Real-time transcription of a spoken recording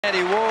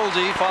Andy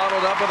Woolsey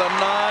followed up with a 9-9-0.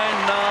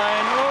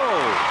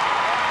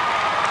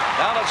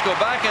 Now let's go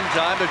back in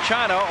time to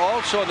China,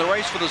 also in the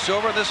race for the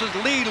silver. This is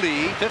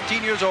Li,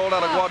 15 years old,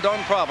 out of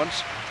Guangdong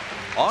province,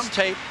 on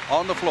tape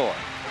on the floor.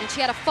 And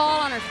she had a fall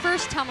on her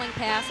first tumbling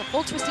pass, a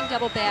full twisting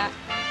double back.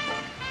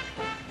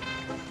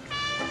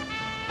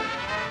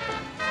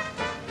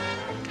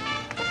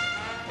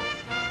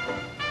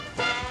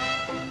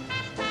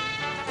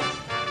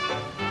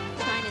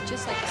 China,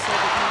 just like the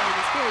silver tumbling,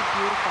 is very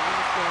beautiful on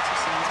the floor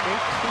exercise. Very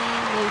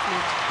clean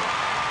movement.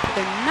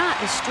 They're not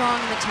as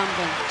strong in the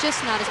tumbling,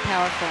 just not as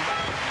powerful.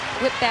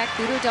 Whip back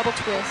through to a double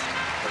twist.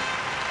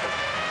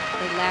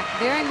 They lack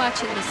very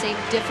much in the same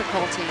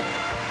difficulty.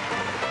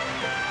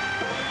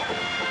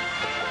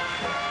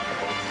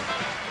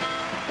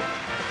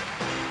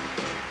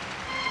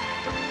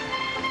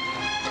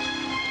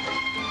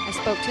 I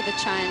spoke to the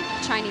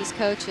Chinese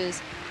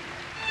coaches.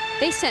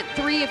 They sent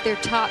 3 of their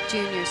top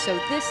juniors, so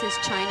this is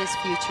China's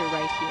future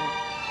right here.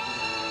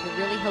 They're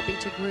really hoping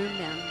to groom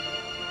them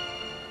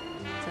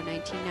for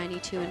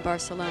 1992 in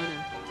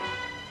Barcelona.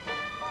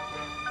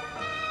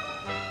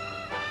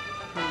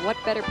 And what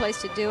better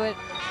place to do it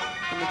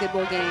than the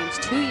Goodwill Games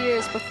 2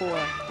 years before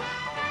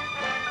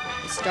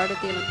the start of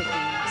the Olympic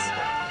Games.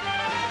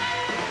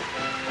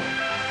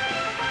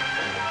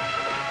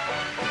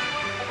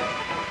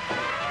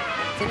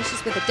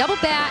 Finishes with a double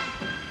bat.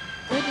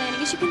 Good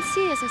landing. As you can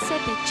see, as I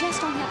said, they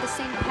just don't have the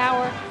same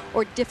power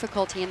or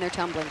difficulty in their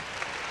tumbling.